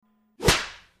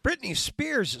Britney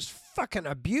Spears is fucking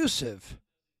abusive.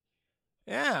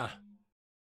 Yeah.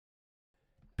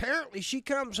 Apparently she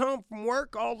comes home from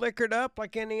work all liquored up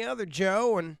like any other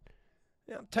Joe and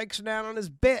takes it out on his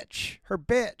bitch. Her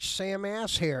bitch, Sam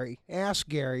Asghari,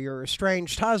 her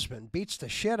estranged husband. Beats the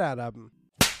shit out of him.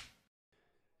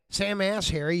 Sam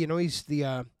Asghari, he's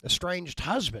the estranged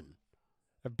husband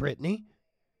of Britney.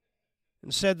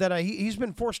 And said that he's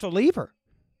been forced to leave her.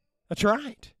 That's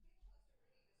right.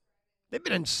 They've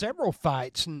been in several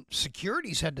fights, and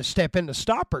security's had to step in to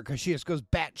stop her because she just goes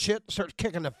batshit and starts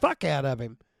kicking the fuck out of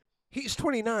him. He's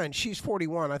 29, she's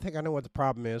 41. I think I know what the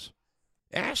problem is.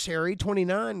 Asghari,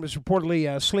 29, was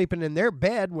reportedly sleeping in their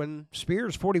bed when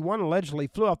Spears, 41, allegedly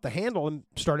flew off the handle and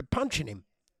started punching him.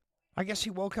 I guess he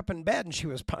woke up in bed and she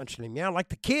was punching him, like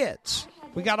the kids.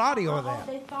 We got audio of that.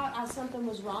 They thought something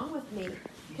was wrong with me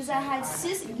because I had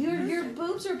your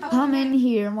boobs are... Come in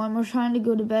here when we're trying to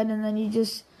go to bed and then you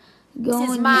just go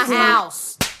This is my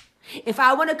house. If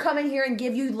I want to come in here and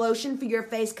give you lotion for your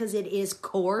face because it is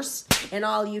coarse, and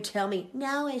all you tell me,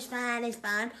 no, it's fine.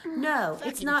 No,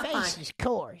 it's not fine. Face is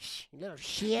coarse, you little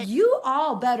shit. You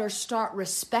all better start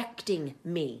respecting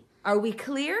me. Are we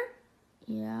clear?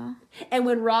 Yeah. And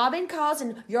when Robin calls,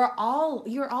 and you're all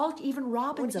even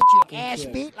Robin's a Your fucking ass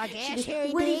kid. beat like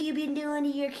Asghari What did? have you been doing to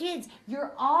your kids? You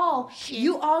all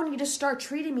need to start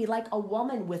treating me like a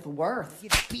woman with worth.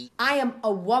 I am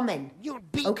a woman. You're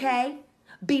beat. Okay?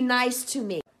 Be nice to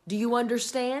me. Do you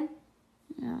understand?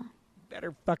 Yeah.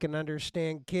 Better fucking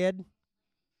understand, kid.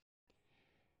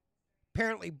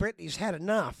 Apparently Britney's had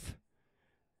enough.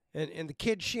 And the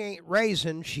kid she ain't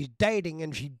raising, she's dating,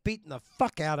 and she's beating the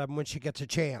fuck out of him when she gets a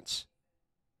chance.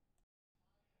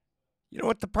 You know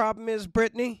what the problem is,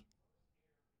 Britney?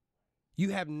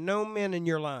 You have no men in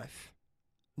your life.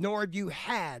 Nor have you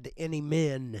had any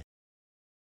men.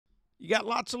 You got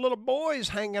lots of little boys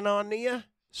hanging on to you,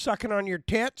 sucking on your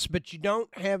tits, but you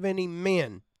don't have any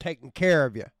men taking care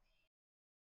of you.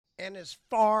 And as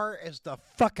far as the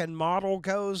fucking model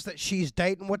goes that she's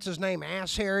dating, what's his name,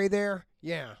 Asghari there?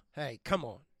 Yeah, hey, come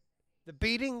on. The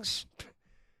beatings?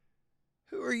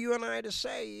 Who are you and I to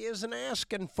say he isn't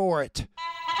asking for it?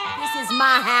 This is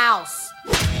my house.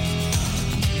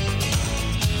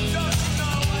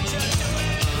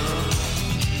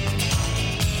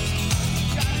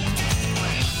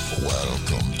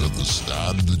 Welcome to the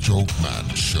Stan the Joke Man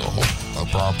Show, a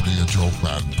property of Joke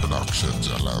Man Productions,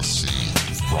 LLC,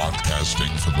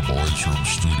 broadcasting from the Boys Room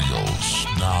Studios.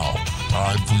 Now,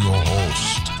 time for your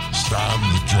host, Stan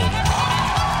the Joke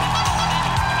Man.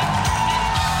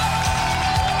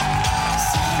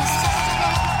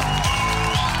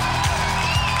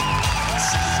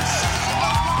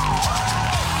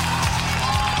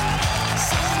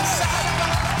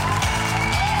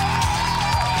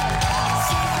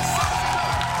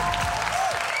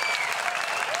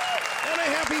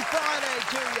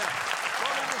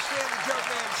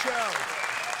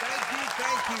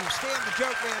 Stan the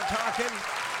Joke Man talking.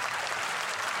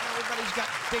 Everybody's got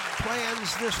big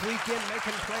plans this weekend,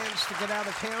 making plans to get out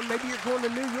of town. Maybe you're going to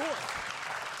New York.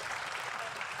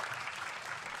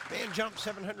 Man jumped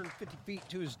 750 feet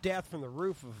to his death from the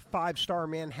roof of a five-star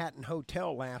Manhattan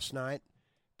hotel last night.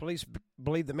 Police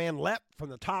believe the man leapt from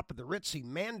the top of the ritzy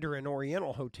Mandarin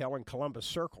Oriental Hotel in Columbus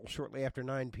Circle shortly after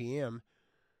 9 p.m.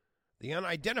 The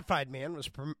unidentified man was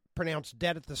pronounced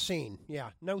dead at the scene. Yeah,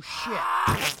 no shit.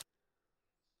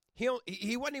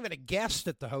 He wasn't even a guest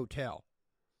at the hotel.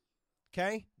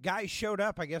 Okay? Guy showed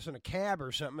up, I guess, in a cab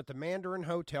or something at the Mandarin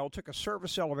Hotel, took a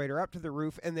service elevator up to the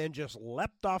roof, and then just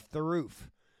leapt off the roof.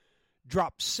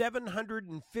 Dropped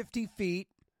 750 feet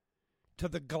to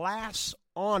the glass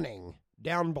awning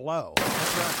down below.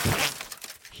 That's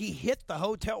right. He hit the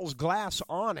hotel's glass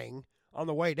awning on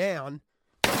the way down,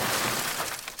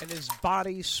 and his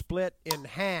body split in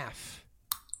half.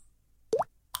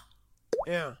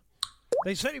 Yeah.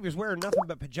 They said he was wearing nothing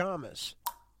but pajamas.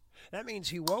 That means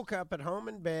he woke up at home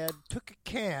in bed, took a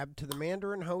cab to the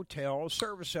Mandarin Hotel,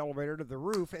 service elevator to the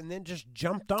roof, and then just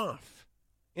jumped off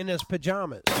in his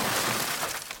pajamas.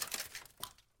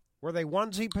 Were they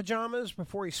onesie pajamas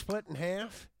before he split in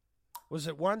half? Was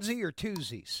it onesie or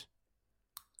twosies?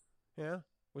 Yeah?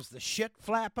 Was the shit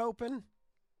flap open?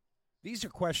 These are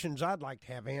questions I'd like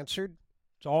to have answered.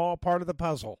 It's all part of the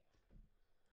puzzle.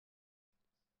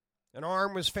 An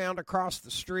arm was found across the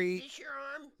street. Is this your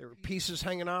arm? There were pieces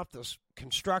hanging off the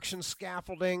construction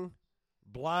scaffolding.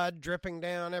 Blood dripping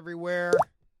down everywhere.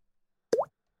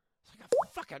 It's like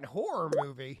a fucking horror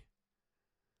movie.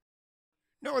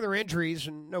 No other injuries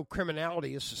and no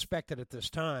criminality is suspected at this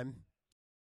time.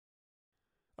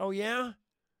 Oh, yeah?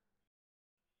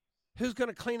 Who's going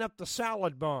to clean up the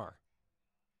salad bar?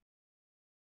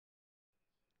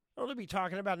 Well, to be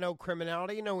talking about no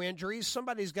criminality, no injuries,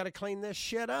 somebody's got to clean this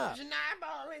shit up. There's an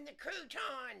eyeball in the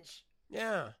croutons.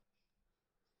 Yeah.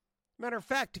 Matter of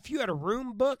fact, if you had a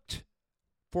room booked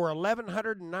for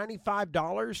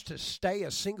 $1,195 to stay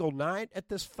a single night at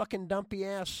this fucking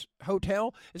dumpy-ass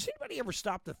hotel, has anybody ever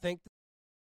stopped to think?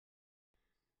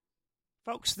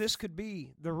 Folks, this could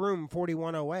be the room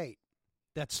 4108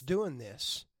 that's doing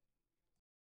this.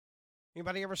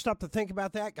 Anybody ever stop to think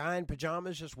about that? Guy in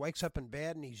pajamas just wakes up in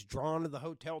bed and he's drawn to the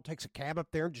hotel, takes a cab up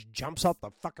there and just jumps off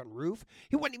the fucking roof.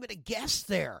 He wasn't even a guest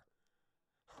there.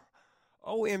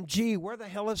 OMG, where the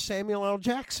hell is Samuel L.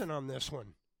 Jackson on this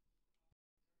one?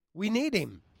 We need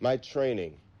him. My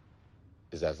training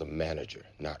is as a manager,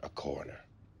 not a coroner.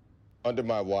 Under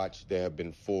my watch, there have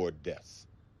been 4 deaths.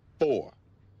 4.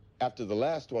 After the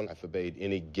last one, I forbade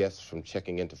any guests from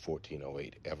checking into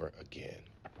 1408 ever again.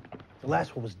 The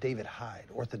last one was David Hyde,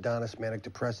 orthodontist, manic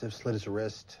depressive, slit his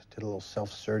wrist, did a little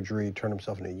self-surgery, turned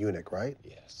himself into a eunuch, right?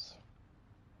 Yes.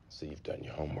 So you've done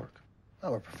your homework.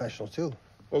 Oh, we're professionals, too.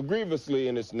 Well, grievously,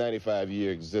 in its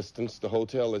 95-year existence, the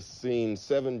hotel has seen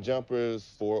 7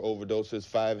 jumpers, 4 overdoses,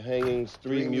 5 hangings,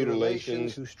 3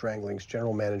 mutilations. 2 stranglings.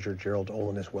 General Manager Gerald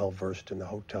Olin is well-versed in the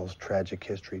hotel's tragic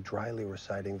history, dryly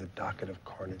reciting the docket of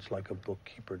carnage like a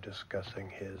bookkeeper discussing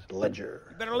his ledger.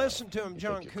 You better listen to him,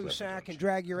 John Cusack, and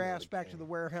drag your ass back to the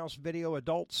warehouse video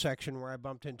adult section where I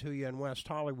bumped into you in West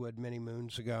Hollywood many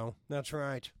moons ago. That's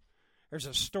right. There's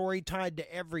a story tied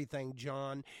to everything,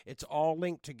 John. It's all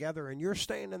linked together, and you're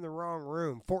staying in the wrong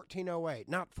room. 1408,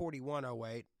 not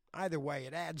 4108. Either way,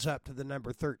 it adds up to the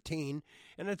number 13,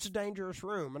 and it's a dangerous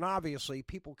room, and obviously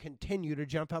people continue to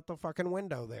jump out the fucking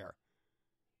window there.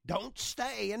 Don't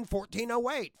stay in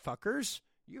 1408, fuckers.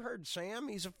 You heard Sam.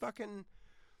 He's a fucking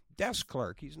desk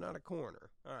clerk. He's not a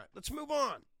coroner. All right, let's move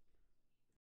on.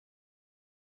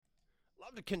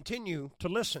 Love to continue to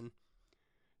listen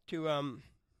to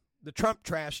the Trump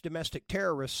trash domestic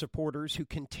terrorist supporters who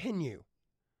continue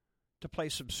to play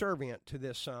subservient to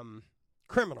this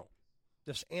criminal,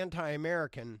 this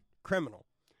anti-American criminal.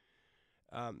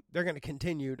 They're going to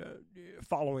continue to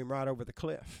follow him right over the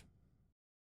cliff.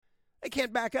 They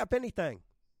can't back up anything.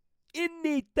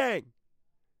 Anything.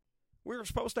 We were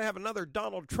supposed to have another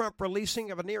Donald Trump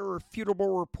releasing of an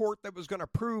irrefutable report that was going to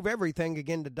prove everything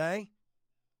again today.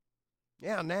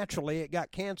 Yeah, naturally, it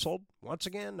got canceled. Once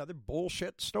again, another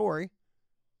bullshit story.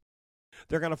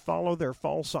 They're going to follow their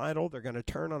false idol. They're going to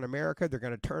turn on America. They're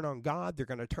going to turn on God. They're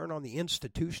going to turn on the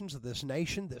institutions of this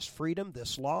nation, this freedom,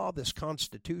 this law, this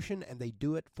Constitution, and they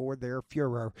do it for their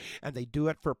Fuhrer. And they do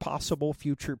it for possible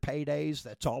future paydays.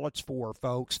 That's all it's for,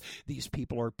 folks. These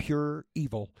people are pure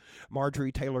evil.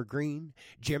 Marjorie Taylor Greene,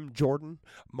 Jim Jordan,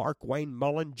 Mark Wayne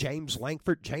Mullen, James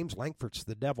Lankford. James Lankford's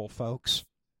the devil, folks.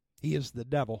 He is the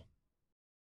devil.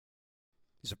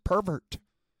 He's a pervert.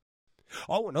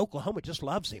 Oh, and Oklahoma just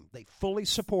loves him. They fully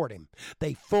support him.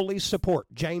 They fully support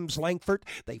James Lankford.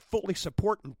 They fully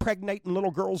support impregnating little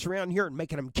girls around here and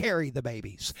making them carry the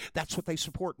babies. That's what they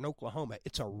support in Oklahoma.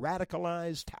 It's a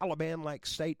radicalized Taliban-like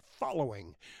state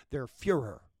following their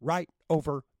Fuhrer right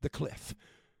over the cliff.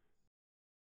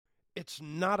 It's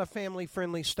not a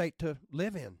family-friendly state to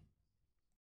live in.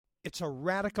 It's a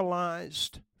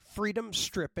radicalized,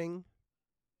 freedom-stripping,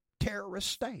 terrorist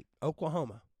state,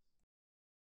 Oklahoma.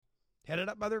 Headed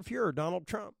up by their Fuhrer, Donald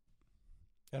Trump.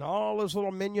 And all his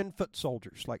little minion foot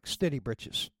soldiers like Stiddy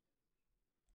Britches.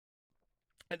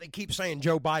 And they keep saying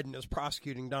Joe Biden is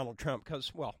prosecuting Donald Trump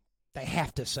because, well, they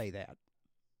have to say that.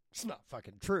 It's not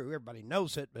fucking true. Everybody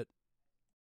knows it, but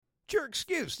it's your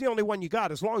excuse. The only one you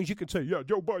got, as long as you can say, yeah,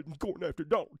 Joe Biden's going after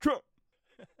Donald Trump.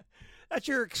 That's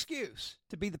your excuse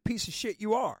to be the piece of shit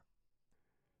you are.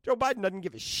 Joe Biden doesn't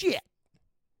give a shit.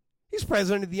 He's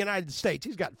president of the United States.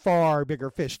 He's got far bigger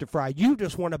fish to fry. You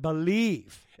just want to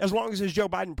believe. As long as it's Joe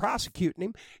Biden prosecuting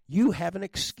him, you have an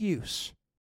excuse.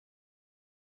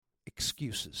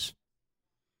 Excuses.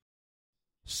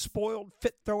 Spoiled,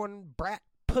 fit-throwing brat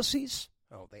pussies.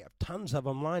 Oh, they have tons of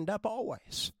them lined up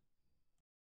always.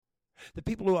 The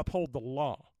people who uphold the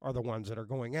law are the ones that are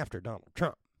going after Donald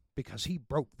Trump because he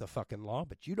broke the fucking law,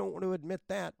 but you don't want to admit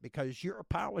that because you're a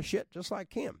pile of shit just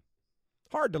like him.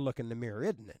 Hard to look in the mirror,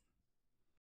 isn't it?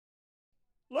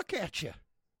 Look at you.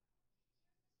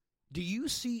 Do you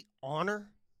see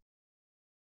honor?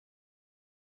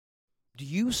 Do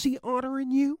you see honor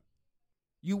in you?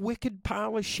 You wicked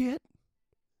pile of shit?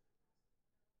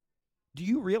 Do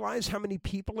you realize how many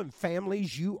people and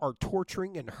families you are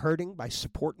torturing and hurting by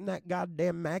supporting that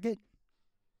goddamn maggot?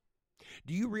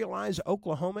 Do you realize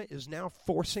Oklahoma is now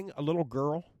forcing a little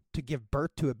girl to give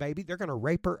birth to a baby, they're going to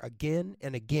rape her again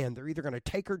and again. They're either going to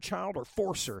take her child or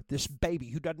force her. This baby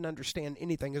who doesn't understand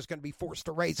anything is going to be forced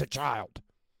to raise a child.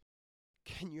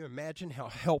 Can you imagine how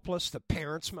helpless the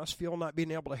parents must feel not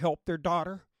being able to help their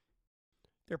daughter?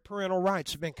 Their parental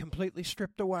rights have been completely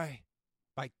stripped away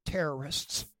by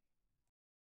terrorists.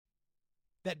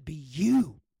 That'd be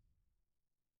you.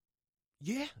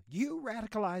 Yeah, you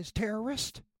radicalized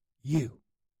terrorist. You.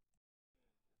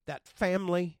 That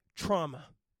family trauma.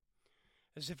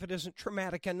 As if it isn't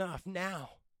traumatic enough,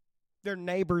 now their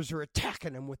neighbors are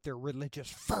attacking them with their religious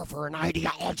fervor and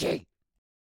ideology.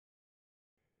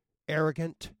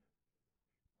 Arrogant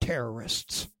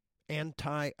terrorists,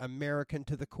 anti-American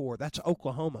to the core. That's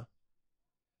Oklahoma.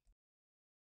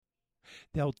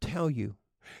 They'll tell you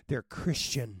they're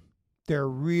Christian. They're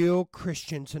real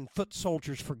Christians and foot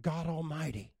soldiers for God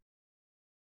Almighty.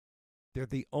 They're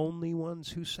the only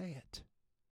ones who say it.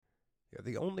 They're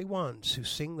the only ones who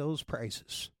sing those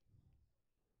praises.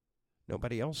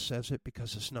 Nobody else says it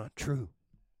because it's not true.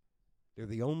 They're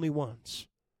the only ones.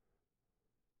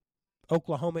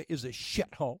 Oklahoma is a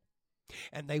shithole,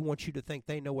 and they want you to think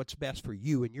they know what's best for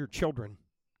you and your children.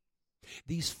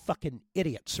 These fucking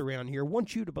idiots around here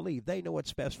want you to believe they know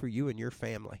what's best for you and your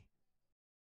family.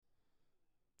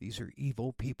 These are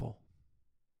evil people,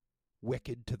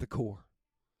 wicked to the core.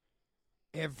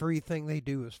 Everything they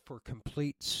do is for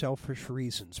complete selfish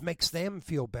reasons. Makes them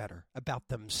feel better about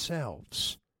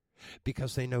themselves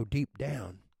because they know deep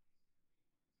down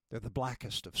they're the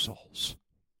blackest of souls.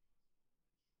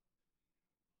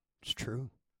 It's true.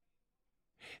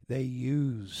 They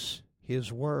use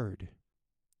His word,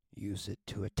 use it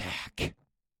to attack.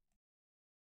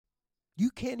 You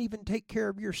can't even take care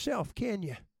of yourself, can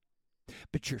you?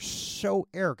 But you're so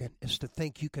arrogant as to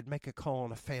think you could make a call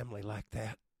on a family like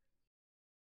that.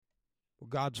 Well,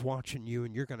 God's watching you,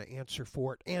 and you're going to answer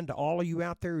for it. And to all of you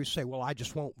out there who say, well, I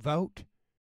just won't vote,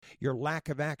 your lack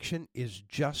of action is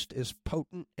just as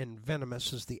potent and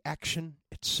venomous as the action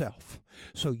itself.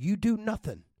 So you do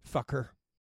nothing, fucker.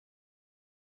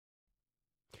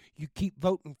 You keep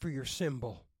voting for your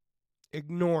symbol,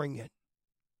 ignoring it.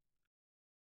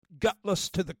 Gutless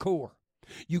to the core.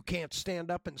 You can't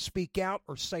stand up and speak out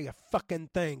or say a fucking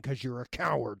thing because you're a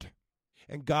coward.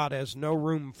 And God has no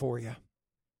room for you.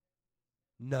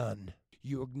 None.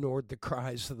 You ignored the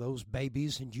cries of those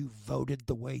babies and you voted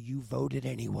the way you voted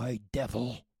anyway,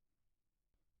 devil.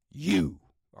 You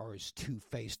are as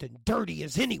two-faced and dirty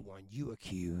as anyone you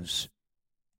accuse.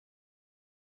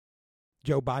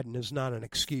 Joe Biden is not an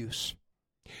excuse.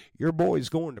 Your boy's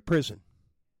going to prison,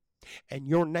 and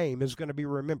your name is going to be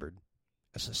remembered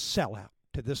as a sellout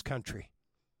to this country.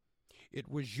 It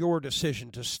was your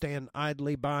decision to stand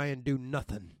idly by and do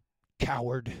nothing,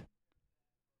 coward.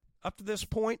 Up to this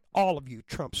point, all of you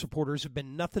Trump supporters have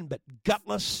been nothing but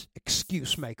gutless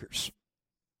excuse makers.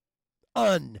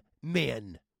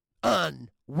 Un-men,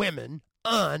 un-women,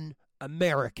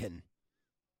 un-American.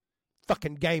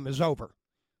 Fucking game is over.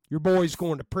 Your boy's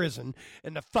going to prison,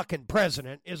 and the fucking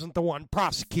president isn't the one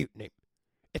prosecuting him.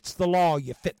 It's the law,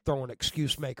 you fit-throwing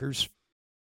excuse makers.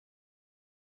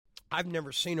 I've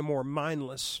never seen a more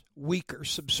mindless, weaker,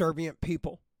 subservient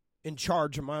people in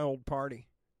charge of my old party.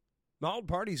 My old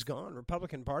party's gone.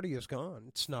 Republican Party is gone.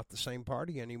 It's not the same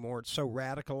party anymore. It's so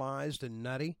radicalized and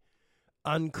nutty,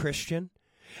 unchristian.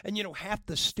 And you know, half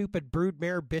the stupid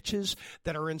broodmare bitches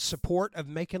that are in support of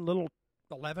making little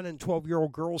 11 and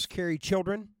 12-year-old girls carry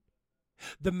children,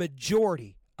 the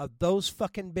majority of those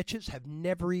fucking bitches have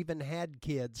never even had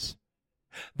kids.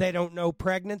 They don't know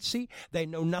pregnancy. They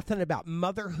know nothing about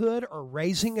motherhood or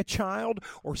raising a child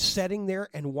or sitting there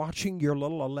and watching your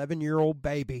little 11-year-old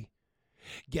baby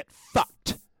get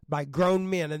fucked by grown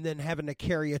men and then having to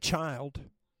carry a child.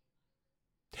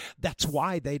 That's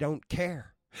why they don't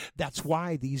care. That's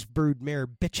why these broodmare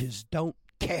bitches don't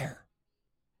care.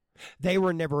 They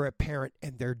were never a parent,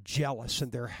 and they're jealous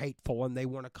and they're hateful, and they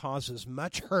want to cause as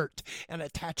much hurt and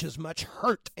attach as much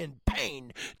hurt and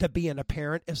pain to being a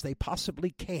parent as they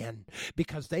possibly can,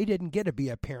 because they didn't get to be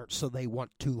a parent, so they want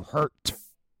to hurt.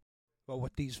 Well,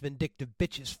 what these vindictive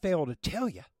bitches fail to tell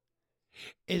you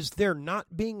is their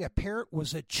not being a parent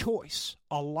was a choice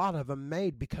a lot of them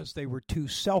made because they were too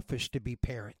selfish to be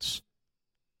parents.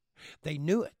 They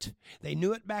knew it. They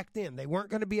knew it back then. They weren't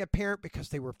going to be a parent because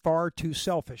they were far too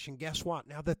selfish. And guess what?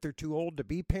 Now that they're too old to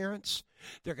be parents,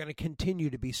 they're going to continue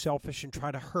to be selfish and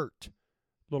try to hurt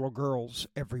little girls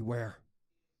everywhere.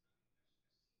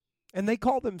 And they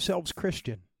call themselves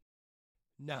Christian.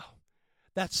 No,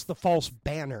 that's the false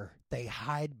banner they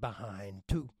hide behind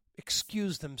to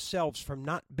excuse themselves from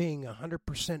not being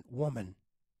 100% woman.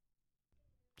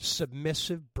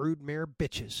 Submissive broodmare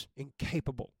bitches,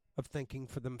 incapable of thinking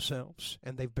for themselves,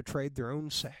 and they've betrayed their own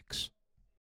sex.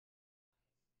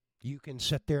 You can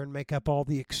sit there and make up all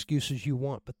the excuses you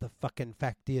want, but the fucking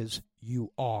fact is,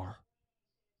 you are.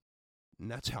 And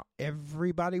that's how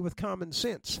everybody with common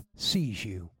sense sees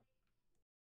you.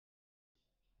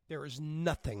 There is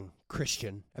nothing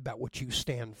Christian about what you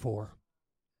stand for,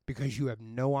 because you have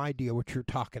no idea what you're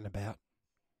talking about.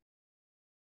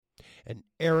 An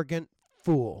arrogant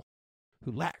fool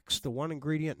who lacks the one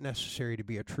ingredient necessary to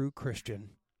be a true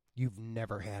Christian. You've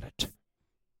never had it.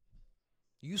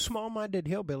 You small-minded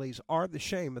hillbillies are the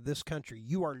shame of this country.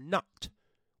 You are not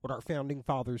what our founding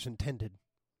fathers intended.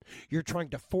 You're trying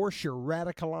to force your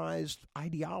radicalized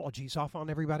ideologies off on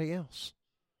everybody else.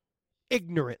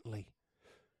 Ignorantly,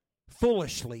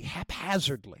 foolishly,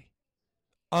 haphazardly,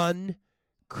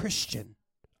 un-Christian,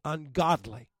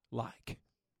 ungodly-like.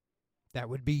 That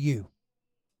would be you.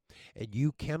 And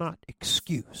you cannot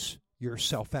excuse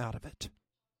yourself out of it.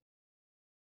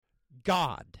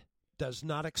 God does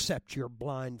not accept your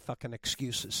blind fucking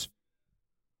excuses.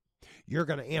 You're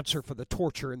going to answer for the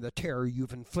torture and the terror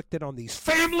you've inflicted on these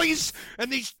families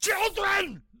and these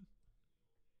children.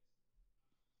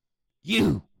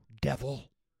 You devil.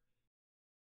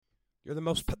 You're the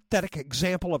most pathetic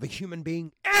example of a human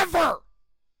being ever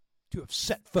to have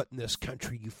set foot in this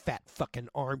country, you fat fucking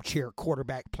armchair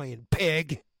quarterback playing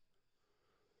pig.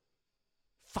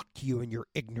 Fuck you and your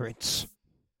ignorance.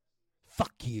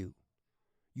 Fuck you.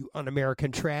 You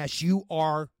un-American trash. You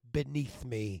are beneath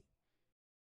me.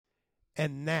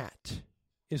 And that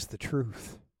is the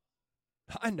truth.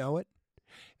 I know it.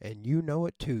 And you know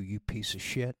it too, you piece of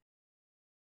shit.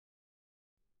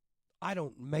 I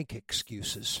don't make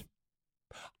excuses.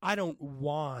 I don't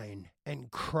whine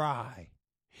and cry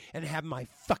and have my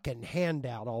fucking hand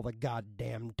out all the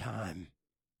goddamn time.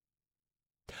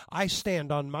 I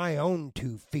stand on my own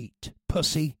 2 feet,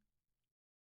 pussy.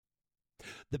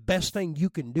 The best thing you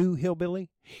can do, hillbilly,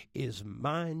 is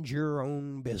mind your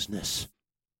own business.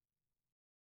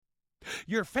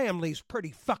 Your family's pretty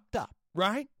fucked up,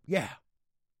 right? Yeah.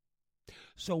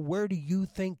 So where do you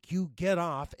think you get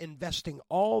off investing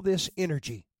all this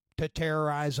energy to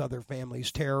terrorize other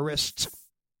families' terrorists?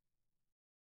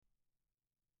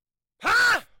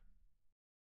 Huh?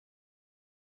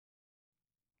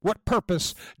 What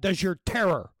purpose does your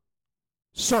terror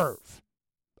serve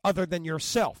other than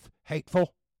yourself,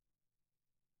 hateful?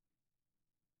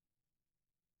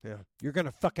 Yeah, you're going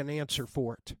to fucking answer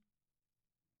for it.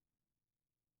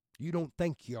 You don't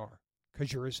think you are,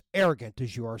 because you're as arrogant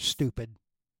as you are stupid.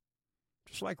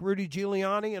 Just like Rudy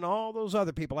Giuliani and all those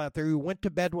other people out there who went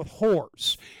to bed with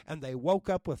whores, and they woke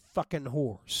up with fucking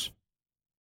whores.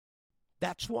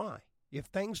 That's why, if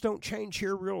things don't change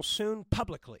here real soon,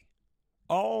 publicly,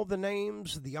 all the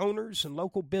names, the owners, and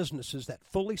local businesses that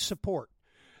fully support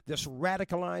this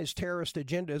radicalized terrorist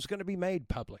agenda is going to be made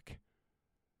public.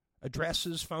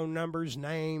 Addresses, phone numbers,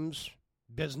 names,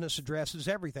 business addresses,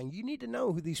 everything. You need to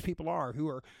know who these people are who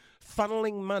are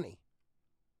funneling money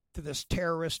to this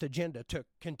terrorist agenda to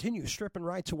continue stripping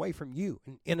rights away from you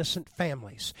and innocent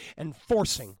families and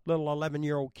forcing little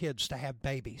 11-year-old kids to have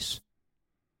babies.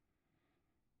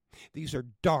 These are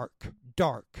dark,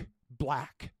 dark,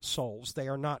 black souls. They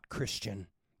are not Christian.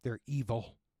 They're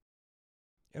evil.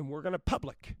 And we're going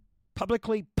to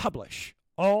publicly publish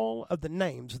all of the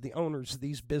names of the owners of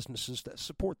these businesses that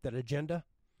support that agenda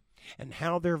and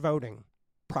how they're voting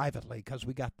privately, because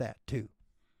we got that too.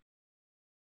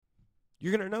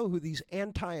 You're going to know who these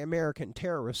anti-American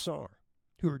terrorists are,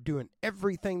 who are doing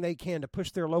everything they can to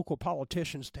push their local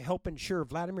politicians to help ensure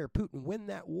Vladimir Putin win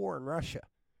that war in Russia.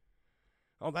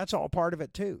 Oh, that's all part of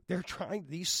it too. They're trying,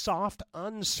 these soft,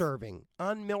 unserving,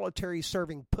 unmilitary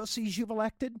serving pussies you've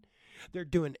elected, they're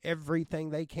doing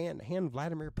everything they can to hand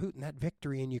Vladimir Putin that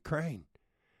victory in Ukraine.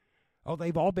 Oh,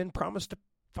 they've all been promised a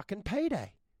fucking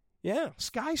payday. Yeah,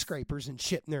 skyscrapers and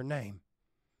shit in their name.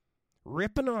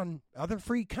 Ripping on other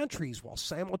free countries while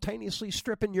simultaneously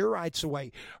stripping your rights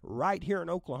away right here in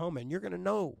Oklahoma. And you're going to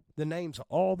know the names of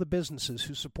all the businesses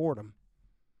who support them.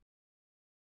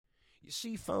 You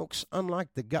see, folks, unlike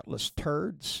the gutless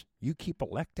turds you keep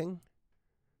electing,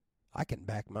 I can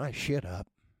back my shit up.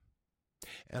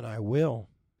 And I will.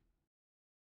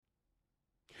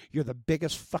 You're the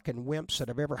biggest fucking wimps that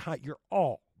have ever had. You're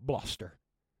all bluster.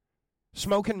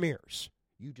 Smoke and mirrors.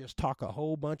 You just talk a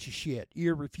whole bunch of shit.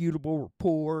 Irrefutable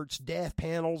reports, death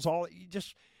panels, all.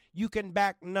 You can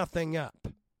back nothing up.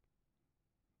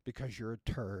 Because you're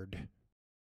a turd.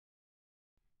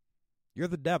 You're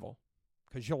the devil.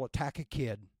 Because you'll attack a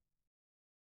kid.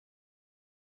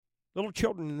 Little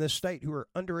children in this state who are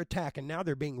under attack, and now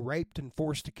they're being raped and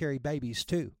forced to carry babies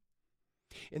too.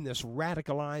 in this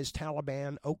radicalized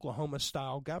Taliban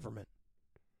Oklahoma-style government.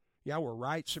 Yeah, where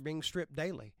rights are being stripped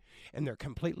daily, and they're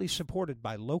completely supported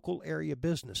by local area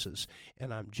businesses.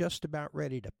 And I'm just about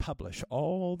ready to publish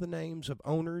all the names of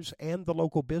owners and the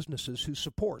local businesses who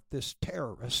support this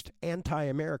terrorist,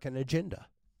 anti-American agenda.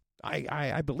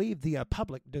 I believe the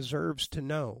public deserves to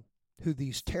know who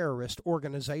these terrorist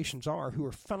organizations are who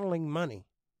are funneling money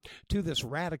to this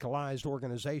radicalized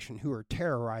organization who are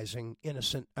terrorizing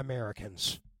innocent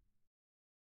Americans.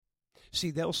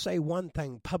 See, they'll say one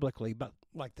thing publicly, but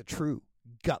like the true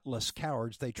gutless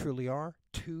cowards they truly are,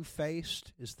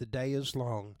 two-faced as the day is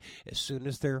long. As soon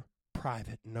as they're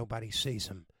private and nobody sees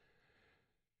them,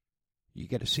 you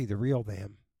get to see the real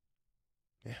them.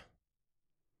 Yeah.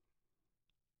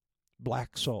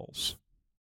 Black souls.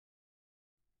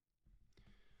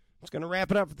 It's going to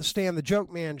wrap it up for the Stan the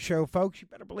Joke Man show, folks. You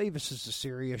better believe this is a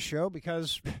serious show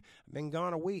because I've been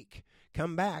gone a week.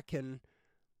 Come back and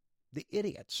the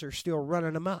idiots are still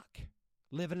running amok,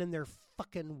 living in their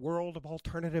fucking world of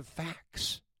alternative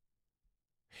facts.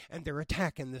 And they're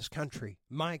attacking this country,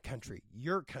 my country,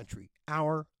 your country,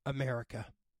 our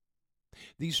America.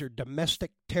 These are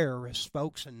domestic terrorists,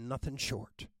 folks, and nothing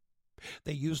short.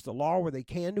 They use the law where they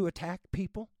can to attack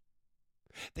people.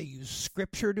 They use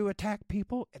scripture to attack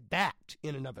people. And that,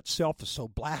 in and of itself, is so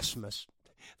blasphemous.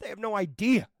 They have no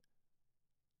idea.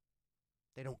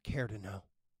 They don't care to know.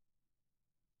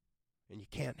 And you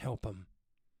can't help them.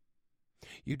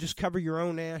 You just cover your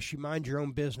own ass. You mind your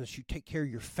own business. You take care of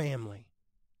your family.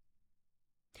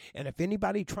 And if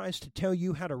anybody tries to tell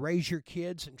you how to raise your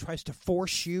kids and tries to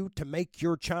force you to make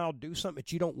your child do something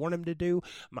that you don't want him to do,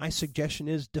 my suggestion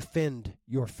is defend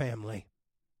your family.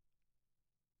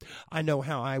 I know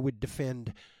how I would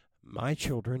defend my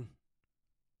children.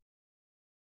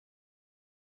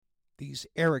 These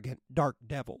arrogant dark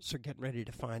devils are getting ready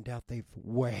to find out they've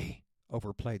way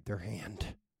overplayed their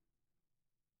hand.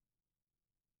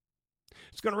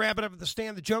 It's going to wrap it up with the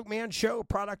Stan the Joke Man show, a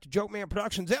product of Joke Man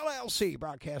Productions, LLC,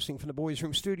 broadcasting from the Boys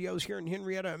Room Studios here in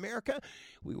Henrietta, America.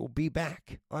 We will be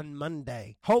back on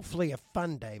Monday. Hopefully a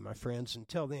fun day, my friends.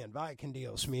 Until then, vaya con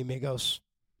Dios, mi amigos.